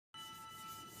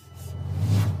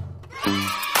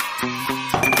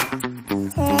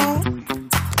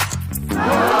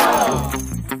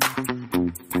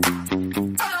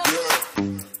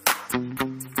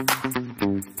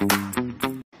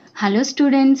Hello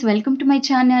students, welcome to my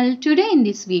channel. Today in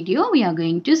this video we are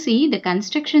going to see the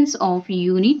constructions of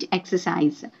unit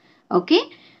exercise. Okay,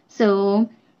 so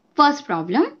first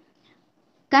problem.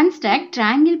 Construct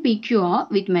triangle PQR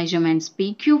with measurements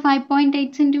PQ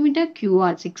 5.8 cm,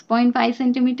 QR 6.5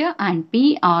 cm and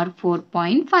PR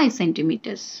 4.5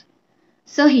 cm.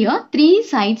 So here three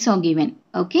sides are given.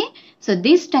 Okay, so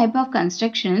this type of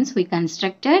constructions we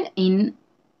constructed in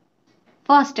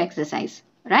first exercise,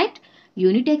 right?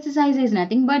 Unit exercise is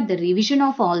nothing but the revision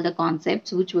of all the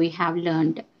concepts which we have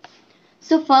learned.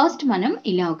 So first మనం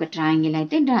ఇలా ఒక triangle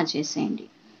అయితే draw చేసేయండి.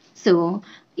 So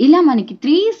ఇలా మనకి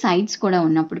 3 sides కూడా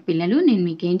ఉన్నప్పుడు పిల్లలు నేను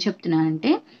మీకు ఏం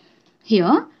చెప్తున్నానంటే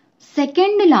హియర్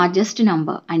సెకండ్ లార్జెస్ట్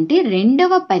నంబర్ అంటే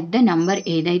రెండవ పెద్ద నంబర్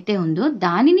ఏదైతే ఉందో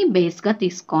దానిని బేస్గా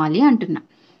తీసుకోవాలి అంటున్నా.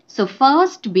 So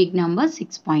first big number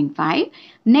 6.5,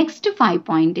 next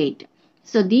 5.8.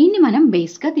 So దీన్ని మనం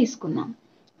బేస్గా తీసుకున్నాం.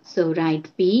 So write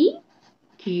P,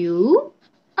 Q,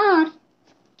 R.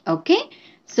 Okay.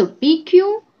 So PQ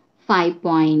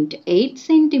 5.8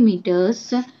 centimeters,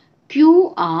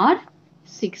 QR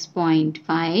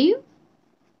 6.5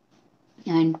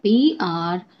 and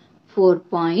PR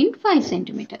 4.5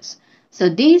 centimeters. So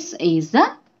this is the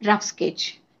rough sketch.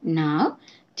 Now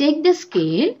take the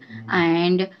scale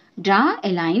and draw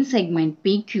a line segment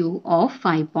PQ of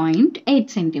 5.8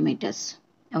 centimeters.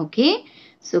 Okay.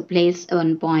 So place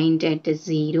one point at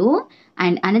 0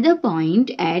 and another point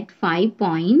at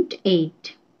 5.8.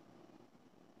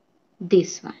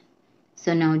 This one.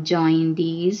 So now join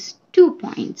these 2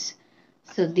 points.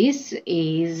 So this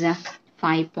is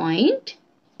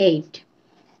 5.8.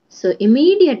 So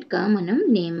immediate ka manam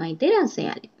name aithe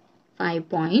raseyali.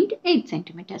 5.8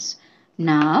 centimeters.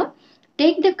 Now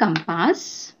take the compass.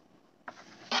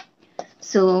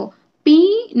 So P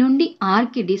nundi R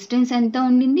ki distance enta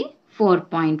undindi?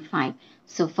 4.5.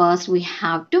 So first we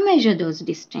have to measure those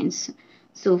distance.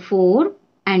 So 4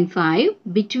 and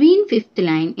 5 between fifth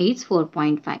line is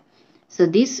 4.5. So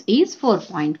this is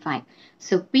 4.5.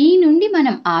 So P nundi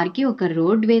manam R ki oka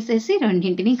road vesesi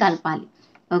rendintini kalpali.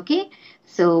 Okay.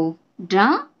 So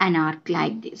draw an arc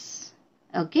like this.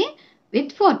 Okay. With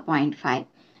 4.5.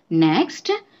 Next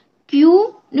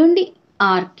Q nundi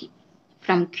R ki.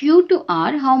 From Q to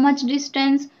R how much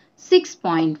distance?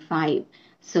 6.5.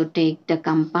 So take the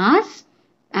compass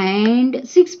and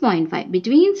 6.5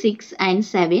 between 6 and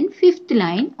 7 fifth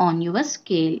line on your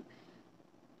scale.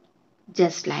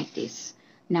 Just like this.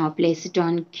 Now place it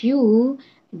on Q.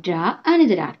 Draw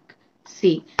another arc.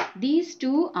 See, these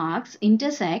two arcs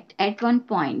intersect at one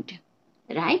point.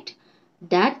 Right?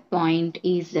 That point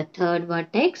is the third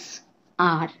vertex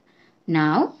R.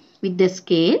 Now with the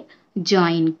scale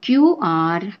join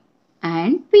QR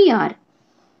and PR.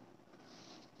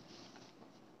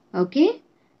 Okay,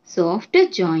 so after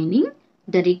joining,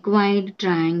 the required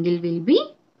triangle will be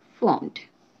formed.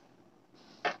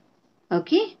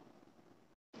 Okay,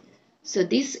 so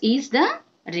this is the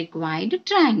required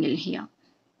triangle here.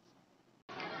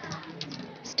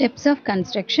 Steps of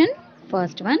construction.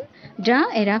 First one, draw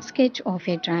a rough sketch of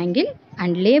a triangle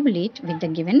and label it with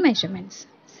the given measurements.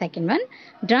 Second one,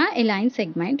 draw a line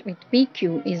segment with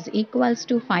PQ is equals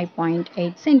to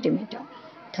 5.8 centimeter.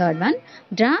 Third one,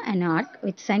 draw an arc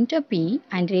with center P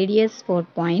and radius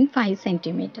 4.5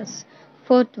 centimeters.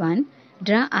 Fourth one,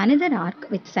 draw another arc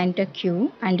with center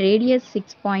Q and radius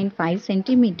 6.5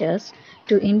 centimeters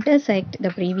to intersect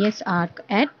the previous arc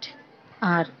at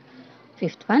R.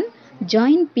 Fifth one,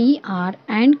 join PR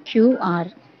and QR.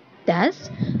 Thus,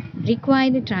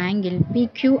 required triangle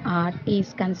PQR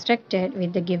is constructed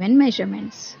with the given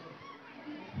measurements.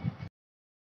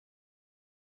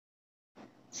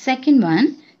 Second one,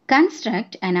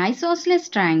 construct an isosceles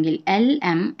triangle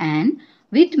LMN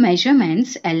with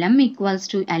measurements LM equals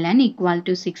to LN equal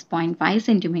to 6.5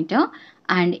 centimeter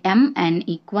and MN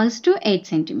equals to 8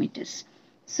 centimeters.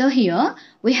 So here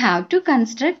we have to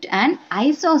construct an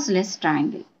isosceles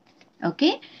triangle.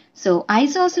 Okay. So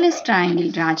isosceles triangle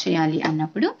draw cheyali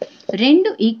annappudu rendu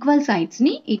equal sides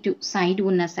ni itu side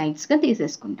unna sides ga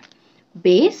teeseskunta.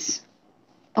 Base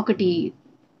ఒకటి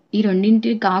ఈ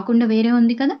రెండింటి కాకుండా వేరే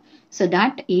ఉంది కదా. So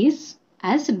that is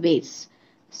as base.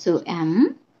 So M,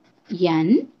 N,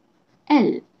 L.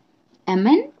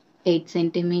 MN 8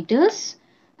 centimeters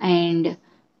and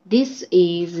this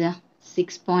is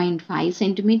 6.5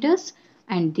 centimeters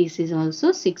and this is also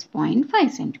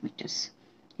 6.5 centimeters.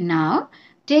 Now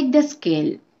take the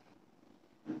scale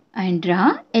and draw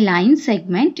a line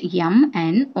segment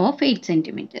MN of 8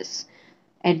 centimeters.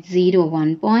 At 0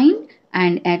 1 point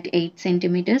and at 8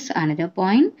 centimeters another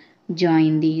point.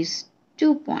 Join these 2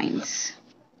 points.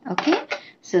 Okay.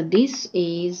 So this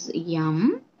is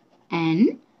M, N,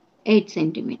 8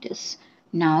 centimeters.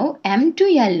 Now M to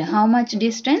L, how much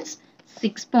distance?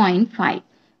 6.5.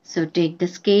 So take the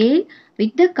scale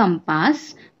with the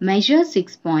compass, measure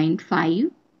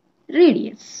 6.5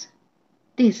 radius.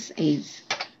 This is.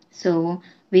 So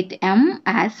with M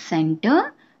as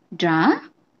center, draw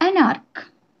an arc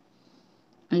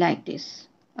like this.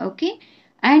 Okay.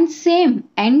 And same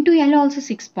N to L also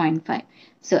 6.5.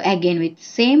 So again with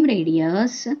same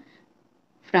radius,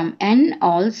 from N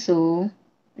also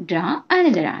draw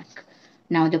another arc.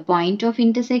 Now the point of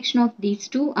intersection of these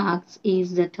two arcs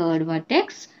is the third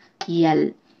vertex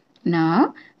L.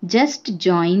 Now just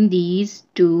join these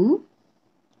two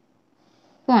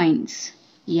points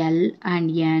L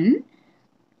and N,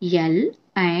 L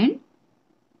and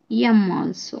M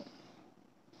also.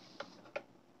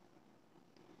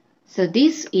 So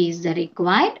this is the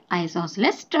required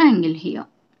isosceles triangle here.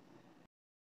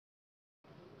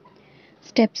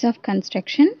 Steps of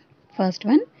construction. First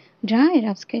one, draw a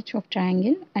rough sketch of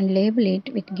triangle and label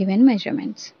it with given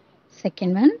measurements.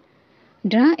 Second one,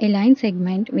 draw a line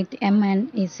segment with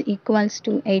MN is equals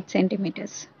to 8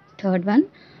 centimeters. Third one,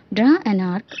 draw an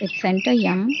arc with center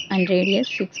M and radius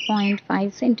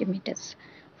 6.5 centimeters.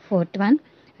 Fourth one,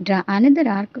 draw another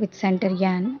arc with center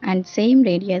N and same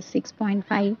radius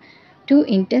 6.5 to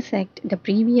intersect the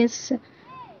previous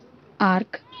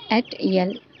arc at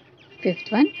L.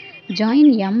 Fifth one, join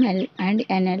ML and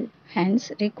NL.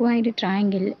 Hence, required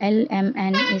triangle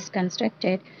LMN is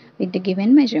constructed with the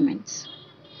given measurements.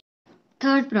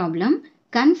 Third problem,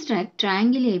 construct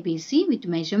triangle ABC with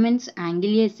measurements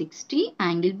angle A 60,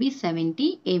 angle B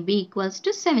 70, AB equals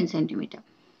to 7 cm.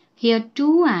 Here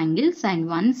two angles and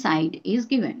one side is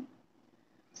given.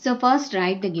 So first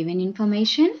write the given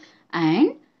information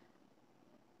and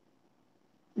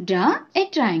draw a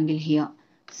triangle here.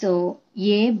 So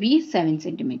AB 7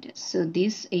 centimeters. So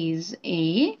this is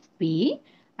AB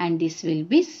and this will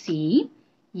be C.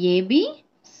 AB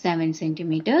 7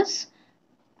 centimeters,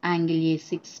 angle A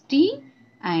 60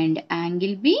 and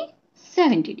angle B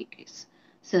 70 degrees.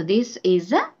 So this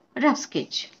is a rough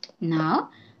sketch. Now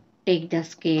take the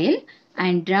scale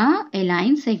and draw a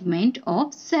line segment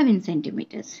of 7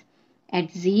 centimeters.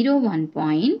 At 0 1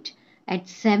 point, at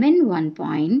 7 1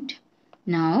 point.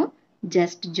 Now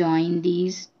just join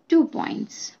these 2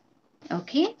 points.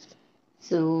 Okay.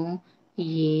 So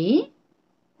A,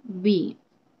 B,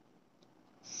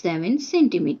 7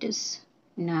 centimeters.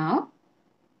 Now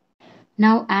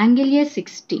angle A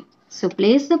 60. So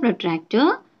place the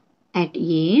protractor at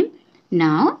A.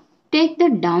 Now take the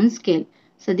down scale.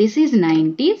 So this is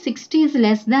 90. 60 is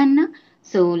less than.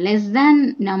 So less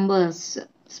than numbers,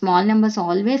 small numbers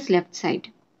always left side.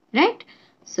 Right?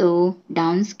 So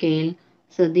down scale.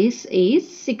 So this is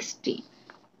 60.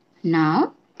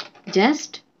 Now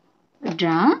just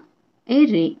draw a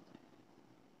ray.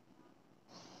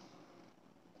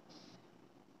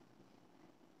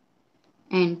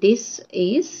 And this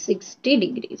is 60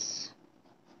 degrees.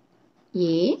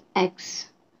 AX.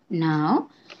 Now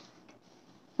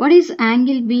what is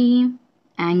angle B?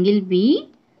 Angle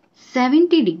B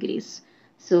 70 degrees.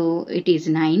 So it is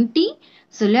 90.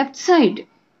 So left side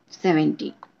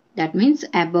 70. That means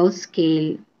above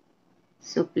scale.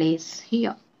 So place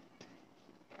here.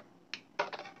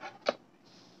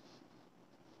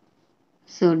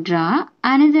 So draw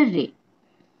another ray.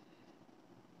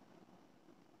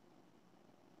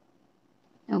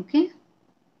 Okay.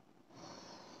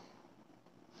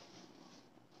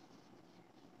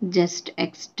 Just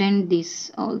extend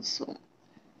this also.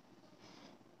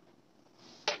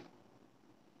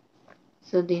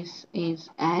 So this is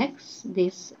X,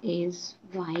 this is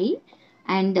Y,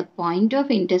 and the point of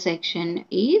intersection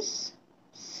is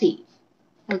C.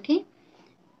 Okay.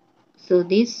 So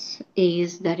this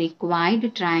is the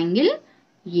required triangle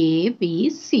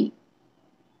ABC.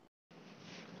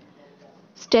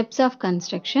 Steps of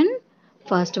construction.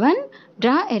 First one,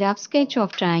 draw a rough sketch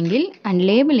of triangle and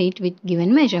label it with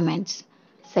given measurements.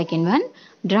 Second one,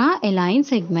 draw a line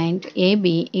segment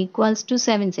AB equals to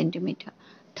 7 cm.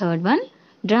 Third one,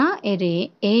 draw a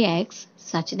ray AX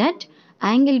such that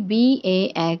angle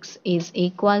BAX is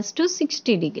equals to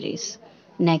 60 degrees.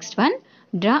 Next one,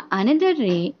 draw another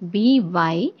ray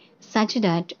BY such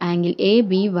that angle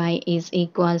ABY is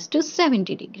equals to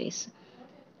 70 degrees.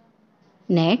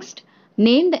 Next,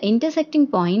 name the intersecting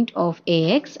point of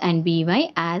AX and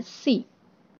BY as C.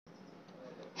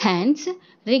 Hence,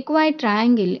 required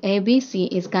triangle ABC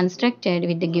is constructed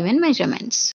with the given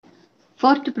measurements.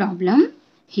 Fourth problem.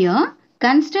 Here,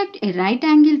 construct a right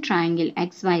angle triangle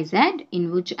XYZ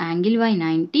in which angle Y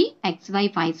 90,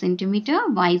 XY 5 cm,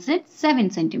 YZ 7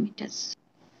 cm.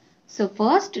 So,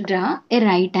 first draw a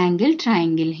right angle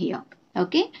triangle here.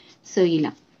 Okay. So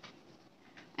ila.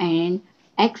 And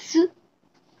x,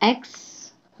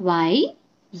 y,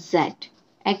 z.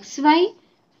 xy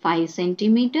 5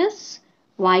 centimeters,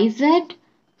 yz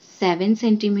 7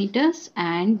 centimeters,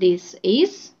 and this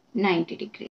is 90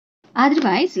 degrees.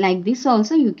 Otherwise, like this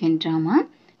also you can draw.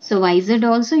 So yz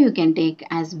also you can take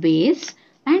as base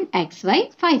and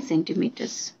xy 5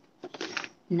 centimeters.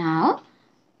 Now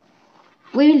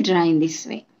we will draw in this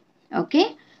way.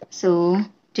 Okay. So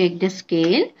take the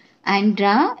scale and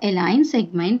draw a line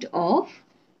segment of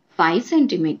 5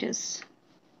 centimeters.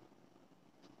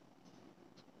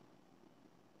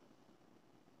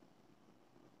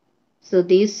 So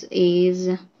this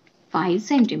is 5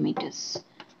 centimeters.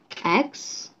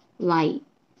 X, Y,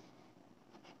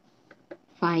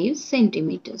 5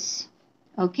 centimeters.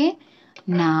 Okay.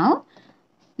 Now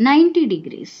 90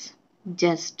 degrees.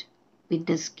 Just with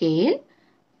the scale,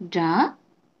 draw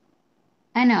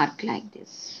an arc like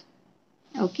this.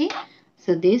 Okay.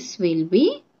 So this will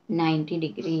be 90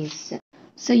 degrees.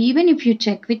 So even if you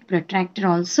check with protractor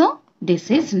also, this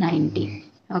is 90.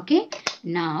 Okay.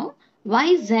 Now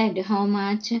YZ how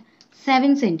much?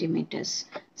 7 centimeters.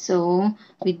 So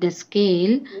with the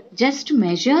scale, just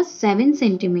measure 7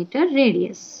 centimeter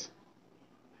radius.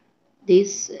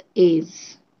 This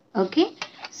is. Okay.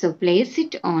 So place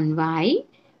it on Y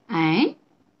and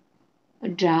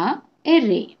draw a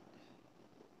ray.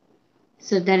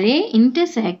 So the ray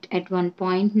intersect at one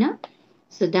point now.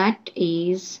 So that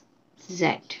is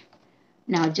Z.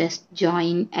 Now just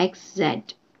join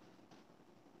XZ.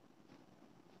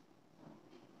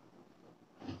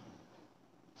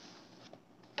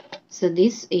 So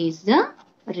this is the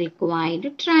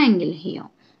required triangle here.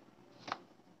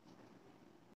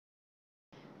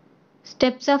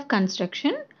 Steps of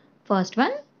construction. First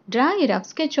one, draw a rough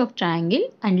sketch of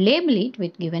triangle and label it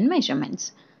with given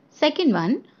measurements. Second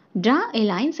one, draw a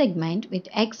line segment with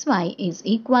xy is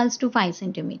equals to 5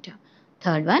 cm.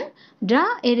 Third one,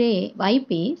 draw a ray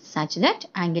YP such that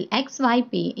angle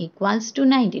XYP equals to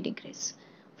 90 degrees.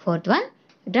 Fourth one,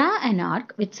 draw an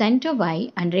arc with center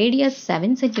Y and radius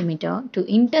 7 cm to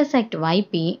intersect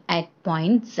YP at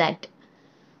point Z.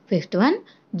 Fifth one,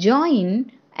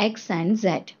 join X and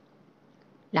Z.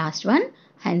 Last one,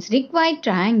 hence required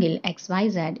triangle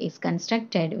XYZ is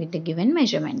constructed with the given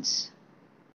measurements.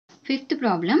 Fifth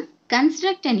problem,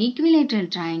 construct an equilateral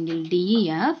triangle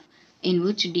DEF in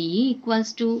which DE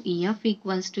equals to EF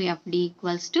equals to FD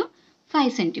equals to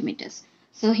 5 centimeters.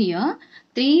 So here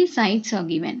 3 sides are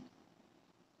given.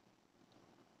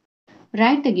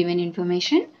 Write the given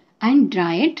information and draw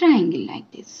a triangle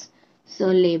like this. So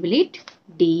label it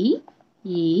DEF.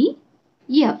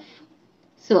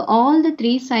 So all the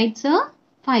 3 sides are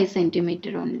 5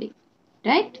 centimeter only,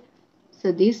 right?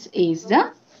 So this is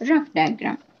the rough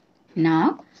diagram.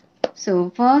 Now, so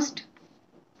first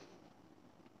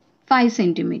 5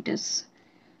 centimeters.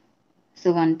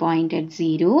 So one point at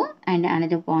 0 and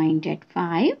another point at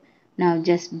 5. Now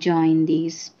just join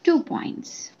these 2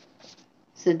 points.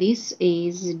 So this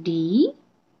is DE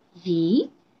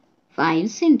 5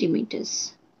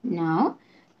 centimeters. Now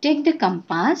take the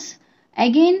compass.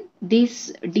 Again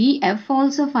this DF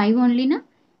also 5 only na.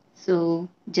 So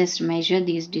just measure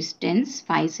this distance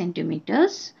 5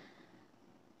 centimeters.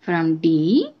 From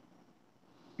D,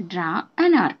 draw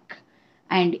an arc.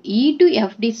 And E to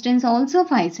F distance also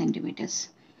 5 centimeters.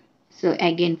 So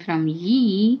again from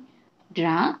E,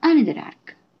 draw another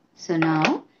arc. So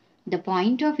now the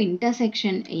point of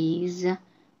intersection is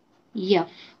F.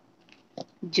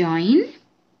 Join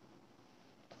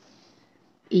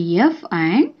EF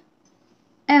and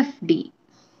FD.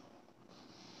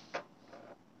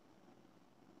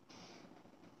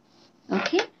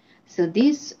 Okay. So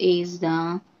this is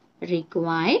the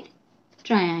required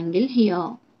triangle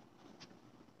here.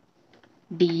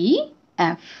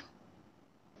 DF.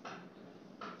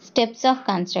 Steps of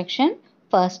construction.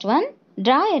 First one,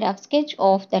 draw a rough sketch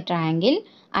of the triangle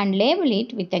and label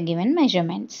it with the given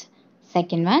measurements.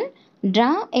 Second one,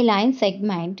 draw a line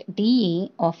segment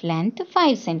DE of length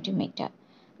 5 cm.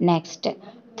 Next,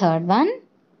 third one,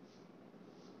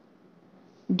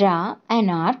 draw an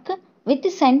arc with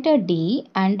center D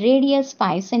and radius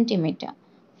 5 cm.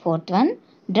 Fourth one,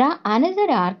 draw another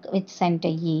arc with center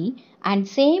E and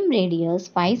same radius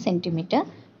 5 cm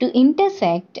to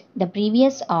intersect the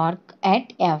previous arc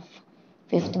at F.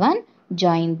 Fifth one,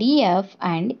 join DF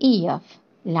and EF.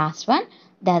 Last one,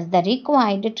 thus the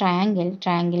required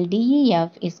triangle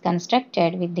DEF is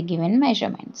constructed with the given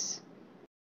measurements.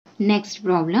 Next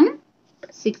problem,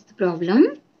 sixth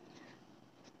problem.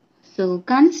 So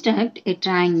construct a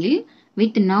triangle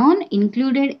with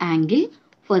non-included angle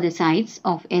for the sides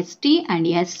of ST and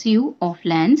SU of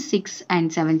length 6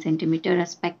 and 7 cm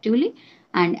respectively,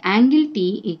 and angle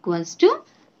T equals to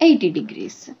 80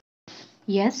 degrees.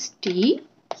 ST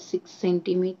 6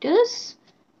 centimeters,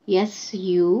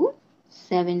 SU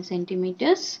 7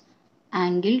 centimeters,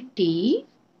 angle T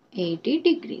 80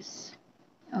 degrees.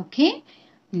 Okay,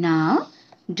 now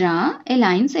draw a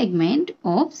line segment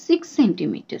of 6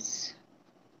 centimeters.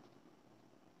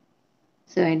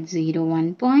 So at 0,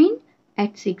 1 point,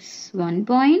 at 6, 1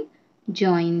 point,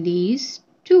 join these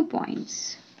 2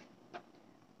 points.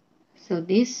 So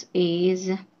this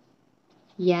is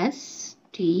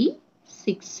ST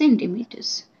 6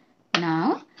 centimeters.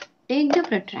 Now take the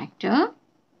protractor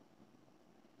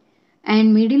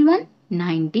and middle one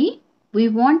 90. We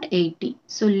want 80.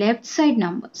 So left side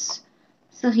numbers.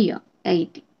 So here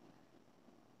 80.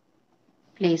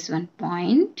 Place one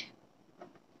point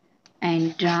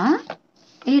and draw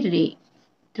a ray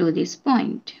through this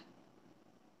point.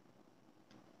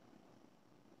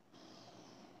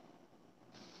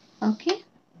 Okay.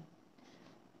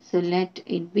 So let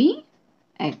it be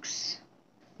X.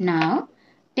 Now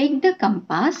take the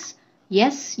compass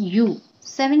SU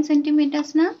 7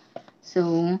 centimeters now.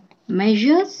 So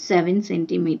measure 7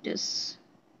 centimeters.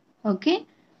 Okay.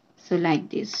 So like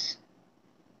this.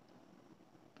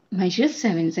 Measure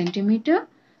 7 centimeter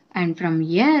and from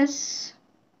S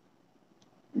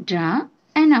draw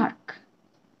an arc.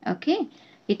 Okay.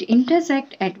 It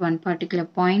intersect at one particular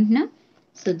point now.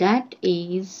 So that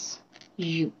is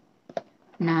U.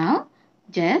 Now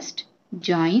just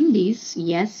join these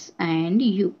S and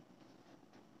U.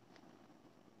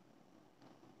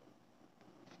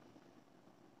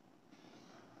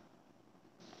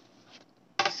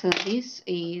 So this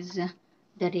is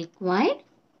the required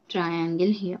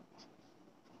triangle here.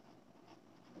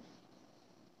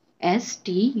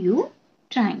 STU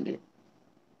triangle.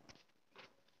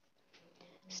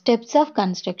 Steps of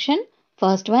construction.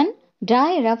 First one, draw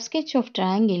a rough sketch of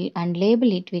triangle and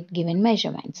label it with given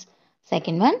measurements.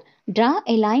 Second one, draw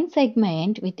a line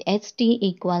segment with ST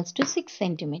equals to 6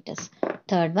 centimeters.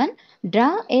 Third one,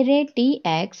 draw a ray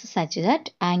TX such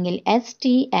that angle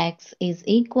STX is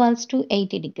equals to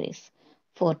 80 degrees.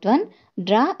 Fourth one,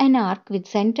 draw an arc with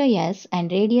center S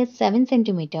and radius 7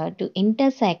 cm to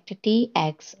intersect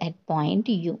TX at point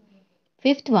U.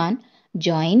 Fifth one,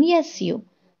 join SU.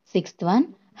 Sixth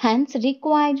one, hence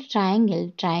required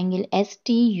triangle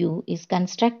STU is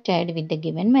constructed with the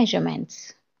given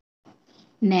measurements.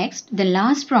 Next, the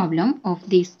last problem of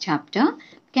this chapter.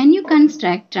 Can you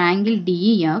construct triangle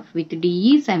DEF with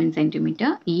DE 7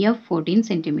 cm, EF 14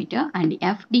 cm and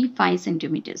FD 5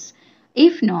 cm?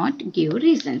 If not, give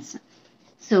reasons.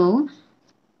 So,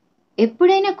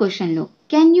 ఎప్పుడైనా question లో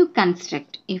can you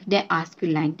construct, if they ask you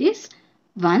like this,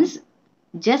 once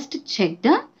just check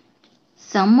the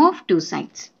sum of two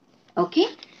sides. Okay,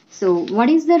 so what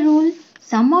is the rule?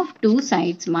 Sum of two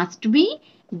sides must be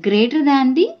greater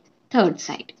than the third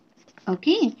side.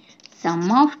 Okay,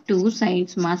 sum of two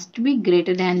sides must be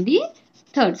greater than the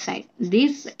third side.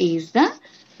 This is the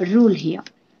rule here.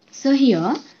 So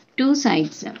here two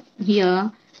sides,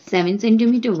 here 7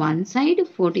 cm one side,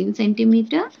 14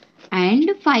 cm and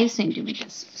 5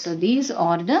 centimeters. So these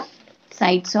are the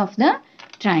sides of the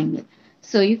triangle.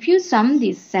 So if you sum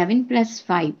this 7 plus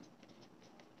 5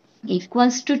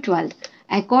 equals to 12,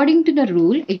 according to the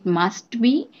rule it must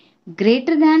be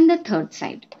greater than the third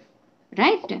side,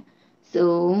 right? So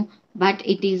but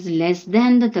it is less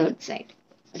than the third side,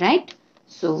 right?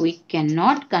 So we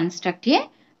cannot construct a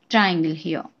triangle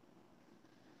here.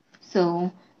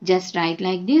 So just write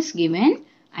like this given,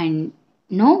 and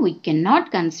no, we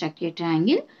cannot construct a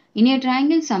triangle. In a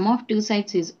triangle, sum of two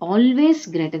sides is always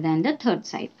greater than the third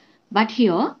side. But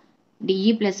here,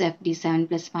 DE plus FD 7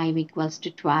 plus 5 equals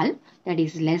to 12. That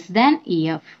is less than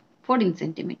EF 14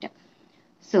 centimeter.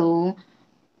 So,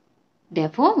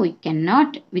 therefore, we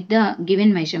cannot, with the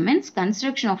given measurements,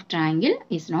 construction of triangle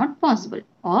is not possible.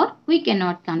 Or we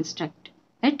cannot construct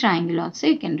a triangle also,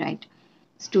 you can write.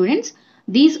 Students,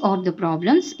 these are the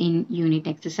problems in unit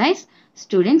exercise.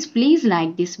 Students, please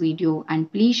like this video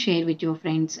and please share with your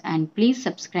friends and please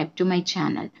subscribe to my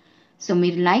channel. So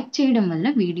మీరు like చేయడం వల్ల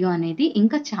video అనేది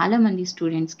ఇంకా చాలా మంది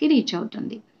స్టూడెంట్స్కి reach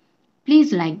అవుతుంది.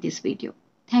 Please like this video.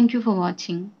 Thank you for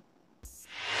watching.